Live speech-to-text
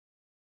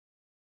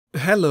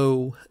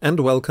Hello and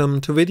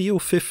welcome to video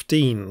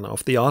 15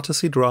 of the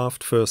Articy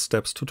Draft First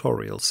Steps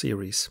tutorial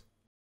series.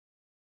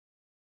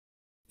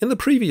 In the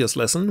previous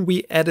lesson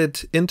we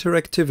added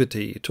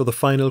interactivity to the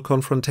final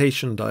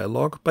confrontation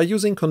dialog by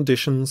using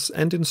conditions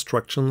and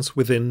instructions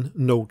within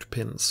node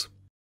pins.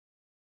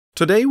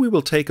 Today we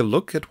will take a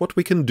look at what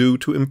we can do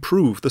to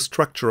improve the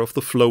structure of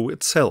the flow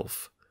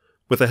itself,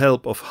 with the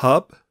help of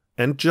hub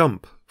and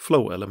jump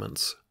flow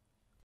elements.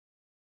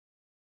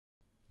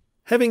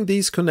 Having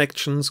these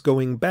connections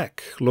going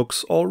back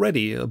looks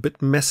already a bit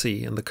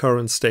messy in the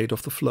current state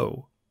of the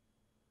flow.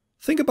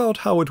 Think about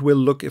how it will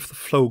look if the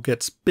flow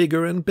gets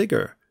bigger and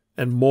bigger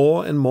and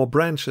more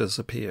branches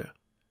appear.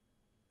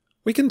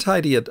 We can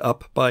tidy it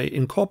up by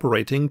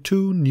incorporating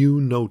two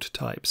new node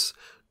types,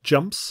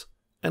 jumps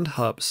and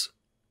hubs.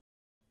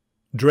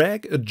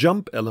 Drag a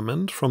jump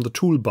element from the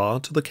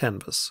toolbar to the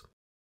canvas.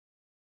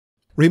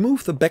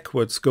 Remove the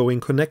backwards going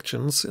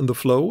connections in the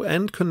flow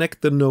and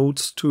connect the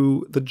nodes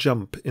to the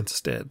jump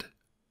instead.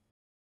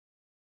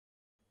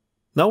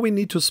 Now we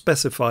need to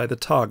specify the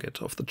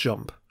target of the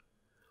jump.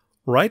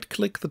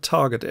 Right-click the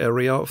target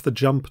area of the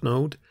jump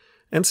node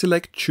and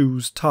select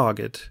Choose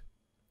Target.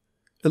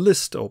 A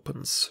list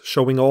opens,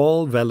 showing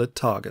all valid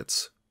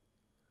targets.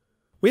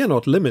 We are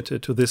not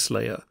limited to this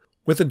layer.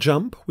 With a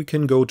jump, we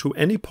can go to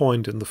any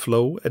point in the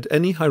flow at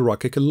any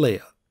hierarchical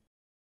layer.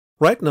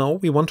 Right now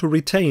we want to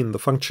retain the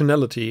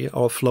functionality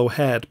our flow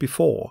had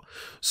before,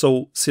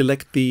 so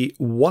select the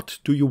What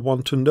do you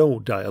want to know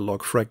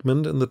dialog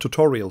fragment in the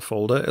tutorial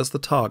folder as the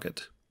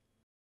target.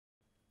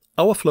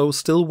 Our flow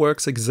still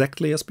works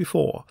exactly as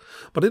before,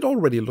 but it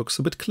already looks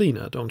a bit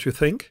cleaner, don't you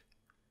think?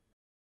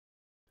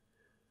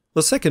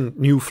 The second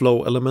new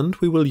flow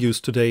element we will use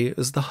today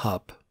is the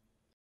hub.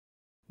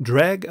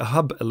 Drag a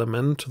hub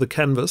element to the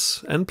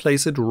canvas and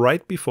place it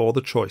right before the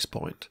choice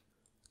point.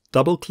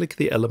 Double-click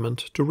the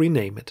element to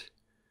rename it.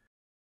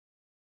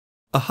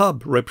 A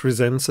hub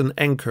represents an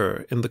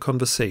anchor in the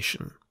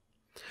conversation.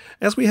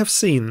 As we have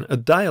seen, a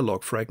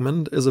dialog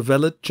fragment is a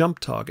valid jump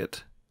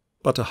target,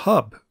 but a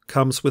hub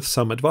comes with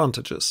some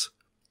advantages.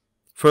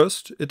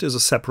 First, it is a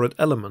separate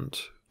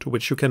element, to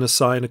which you can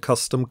assign a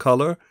custom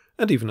color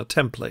and even a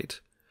template.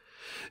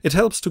 It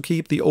helps to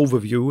keep the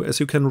overview as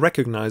you can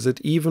recognize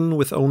it even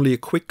with only a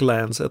quick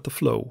glance at the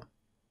flow.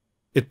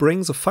 It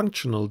brings a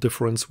functional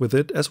difference with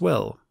it as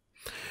well.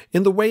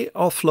 In the way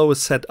our flow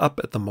is set up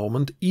at the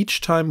moment,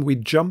 each time we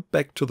jump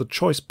back to the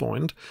choice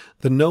point,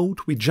 the node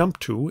we jump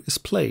to is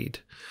played.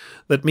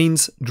 That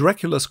means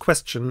Dracula's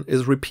question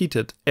is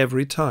repeated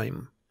every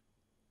time.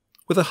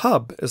 With a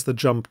hub as the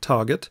jump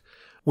target,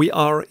 we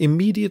are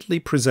immediately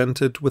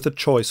presented with the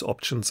choice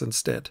options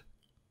instead.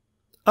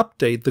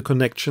 Update the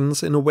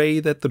connections in a way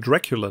that the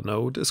Dracula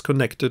node is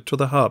connected to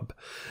the hub,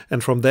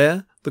 and from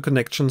there the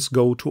connections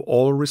go to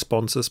all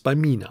responses by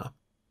Mina.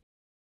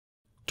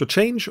 To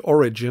change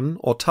origin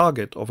or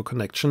target of a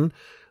connection,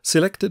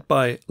 select it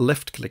by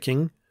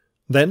left-clicking,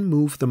 then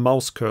move the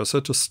mouse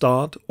cursor to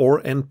start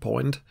or end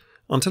point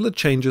until it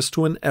changes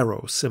to an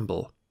arrow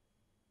symbol.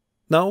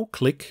 Now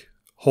click,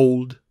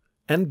 hold,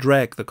 and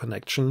drag the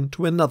connection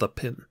to another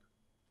pin.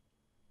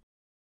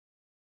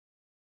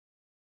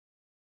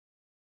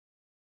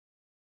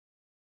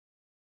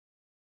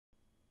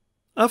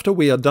 After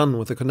we are done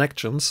with the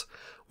connections,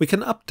 we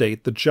can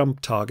update the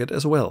jump target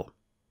as well.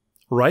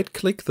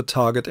 Right-click the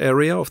target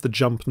area of the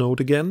jump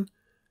node again,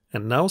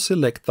 and now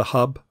select the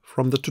hub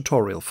from the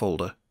tutorial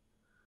folder.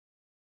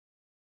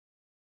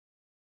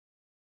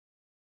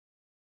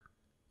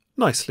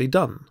 Nicely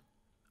done.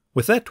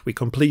 With that we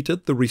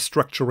completed the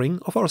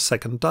restructuring of our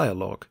second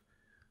dialog.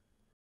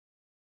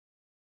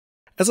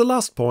 As a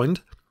last point,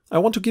 I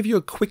want to give you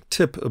a quick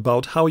tip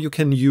about how you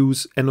can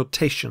use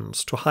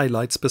annotations to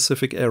highlight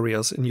specific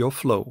areas in your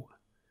flow.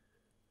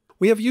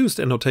 We have used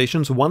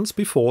annotations once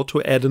before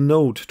to add a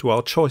node to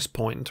our choice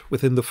point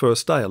within the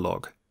first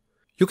dialog.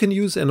 You can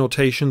use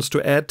annotations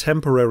to add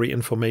temporary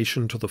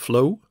information to the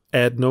flow,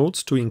 add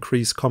nodes to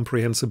increase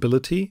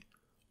comprehensibility,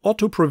 or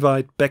to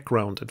provide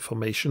background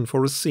information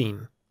for a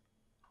scene.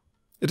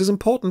 It is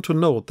important to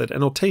note that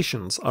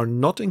annotations are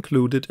not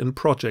included in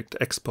project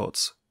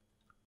exports.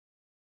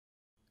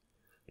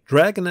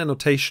 Drag an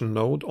annotation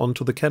node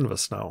onto the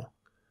canvas now.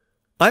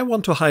 I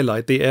want to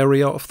highlight the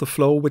area of the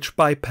flow which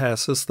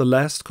bypasses the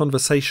last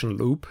conversation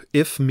loop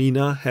if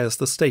Mina has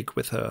the stake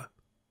with her.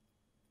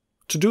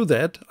 To do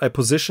that, I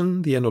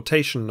position the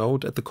annotation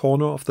node at the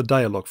corner of the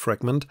dialog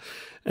fragment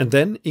and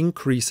then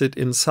increase it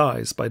in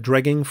size by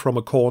dragging from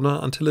a corner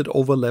until it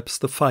overlaps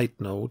the fight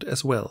node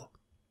as well.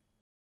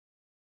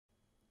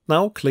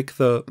 Now click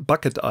the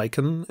bucket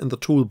icon in the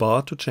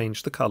toolbar to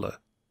change the color.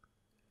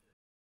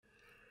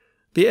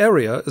 The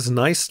area is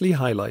nicely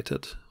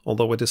highlighted,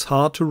 although it is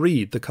hard to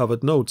read the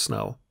covered nodes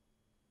now.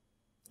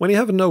 When you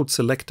have a node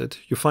selected,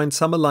 you find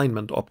some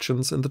alignment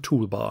options in the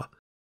toolbar.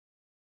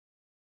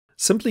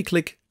 Simply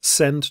click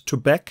Send to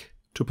Back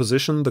to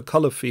position the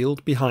color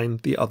field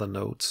behind the other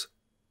nodes.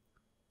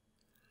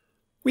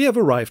 We have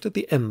arrived at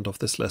the end of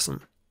this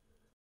lesson.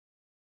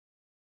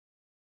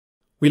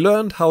 We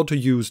learned how to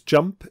use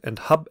jump and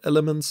hub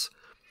elements,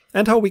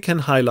 and how we can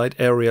highlight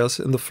areas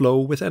in the flow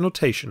with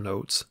annotation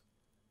nodes.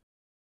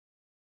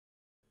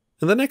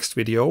 In the next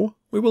video,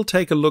 we will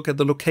take a look at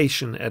the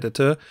location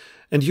editor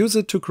and use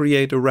it to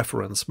create a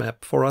reference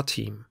map for our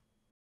team.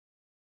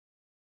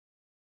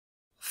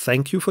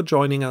 Thank you for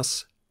joining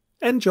us,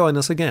 and join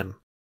us again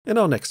in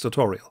our next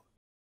tutorial.